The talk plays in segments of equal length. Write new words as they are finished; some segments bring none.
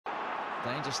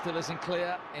Danger still isn't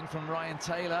clear. In from Ryan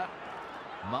Taylor.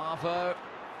 Marvo.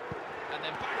 And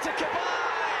then back to Cabaye!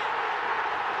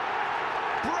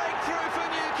 Breakthrough for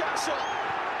Newcastle.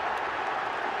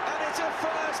 And it's a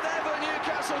first ever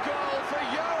Newcastle goal for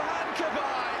Yohan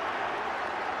Cabaye.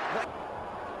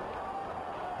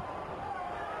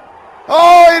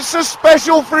 Oh, it's a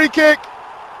special free kick.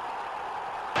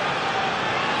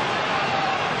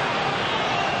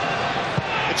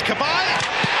 It's Cabaye.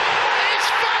 It's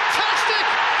fantastic.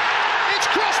 It's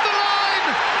crossed the line.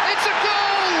 It's a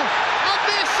goal. And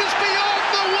this is beyond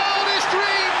the wildest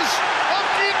dreams of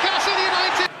Newcastle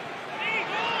United.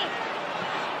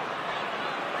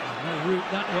 No route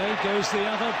that way, goes the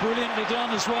other. Brilliantly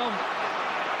done as well.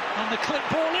 And the clip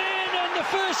ball in, and the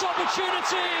first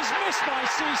opportunity is missed by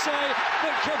Cisse,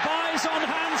 but Cabaye's on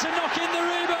hand to knock in the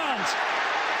rebound.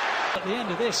 At the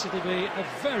end of this, it'll be a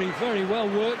very, very well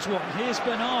worked one. Here's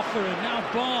Ben Arthur, and now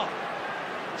Bart.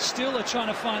 Still are trying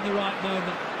to find the right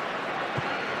moment.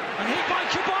 And hit by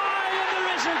Cabaye, and there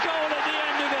is a goal at the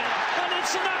end of it. And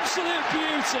it's an absolute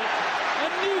beauty.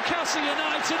 And Newcastle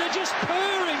United are just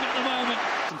purring at the moment.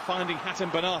 And finding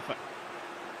Hatem Ben Arthur.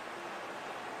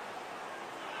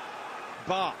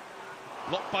 Bar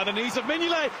blocked by the knees of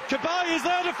Mignolet. Cabaye is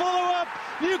there to follow up.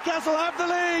 Newcastle have the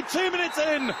lead 2 minutes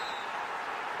in.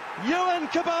 Yohan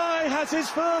Cabaye has his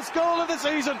first goal of the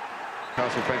season.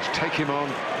 Newcastle bench take him on.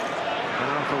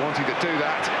 And Arthur wanting to do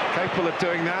that, capable of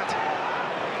doing that.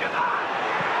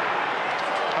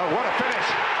 Oh, what a finish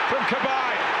from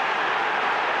Cabaye.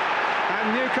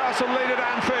 And Newcastle lead at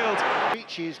Anfield.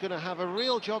 Ricci's going to have a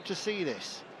real job to see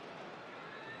this.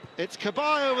 It's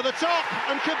Cabaye over the top,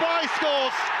 and Cabaye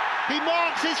scores. He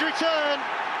marks his return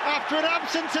after an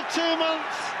absence of 2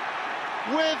 months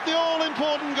with the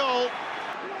all-important goal.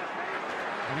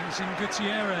 Brings in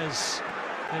Gutierrez.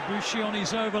 Debuchy on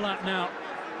his overlap now.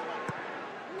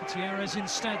 Gutierrez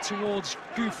instead towards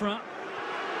Gouffran.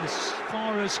 As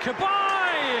far as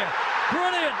Cabaye!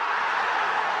 Brilliant!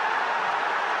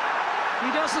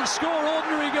 He doesn't score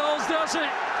ordinary goals, does he?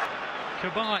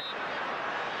 Cabaye.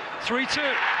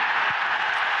 3-2.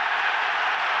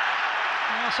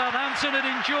 Well, Southampton had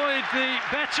enjoyed the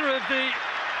better of the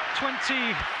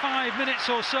 25 minutes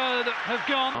or so that have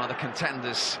gone. Are the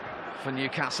contenders for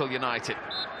Newcastle United.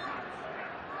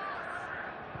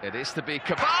 It is to be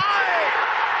Cabaye!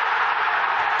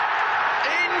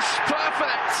 Inch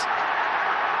perfect!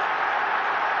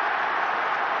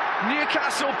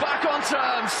 Newcastle back on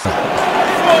terms.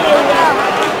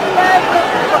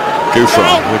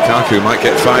 Gouffran, Lukaku might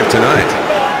get 5 tonight.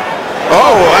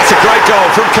 Oh, that's a great goal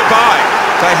from Cabaye.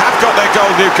 They have got their goal,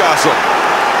 Newcastle.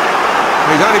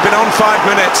 He's only been on 5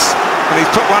 minutes, and he's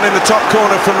put one in the top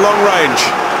corner from long range.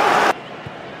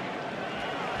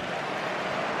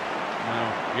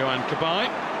 Yohan Cabaye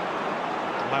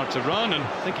allowed to run and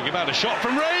thinking about a shot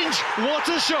from range. What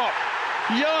a shot!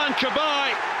 Yohan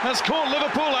Cabaye has caught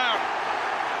Liverpool out.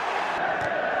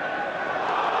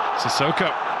 Sissoko,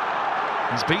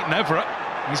 he's beaten Everett.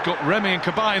 He's got Remy and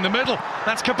Cabaye in the middle.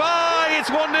 That's Cabaye. It's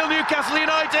 1-0 Newcastle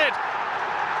United.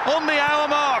 On the hour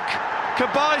mark,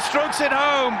 Cabaye strokes it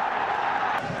home.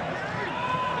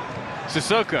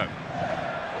 Sissoko,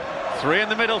 3 in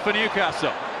the middle for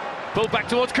Newcastle. Pulled back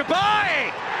towards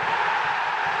Cabaye!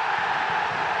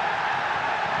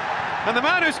 And the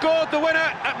man who scored the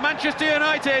winner at Manchester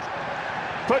United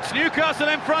puts Newcastle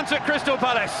in front at Crystal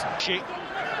Palace.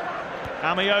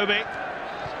 Amiobi.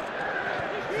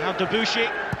 Now Debuchy.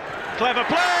 Clever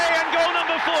play, and goal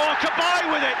number 4. Cabaye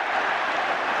with it.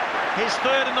 His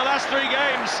third in the last 3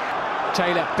 games.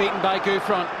 Taylor beaten by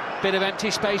Gouffran. Bit of empty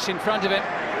space in front of him.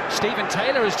 Stephen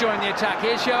Taylor has joined the attack.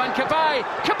 Here's Yohan Cabaye.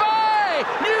 Cabaye!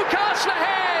 Newcastle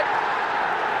ahead!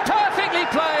 Perfectly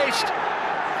placed.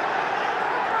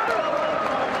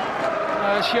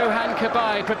 As Yohan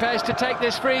Cabaye prepares to take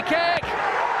this free kick.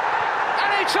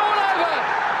 And it's all over.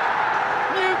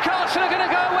 Newcastle are going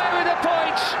to go away with the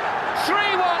points.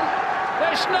 3-1.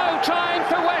 There's no time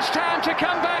for West Ham to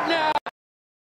come back now.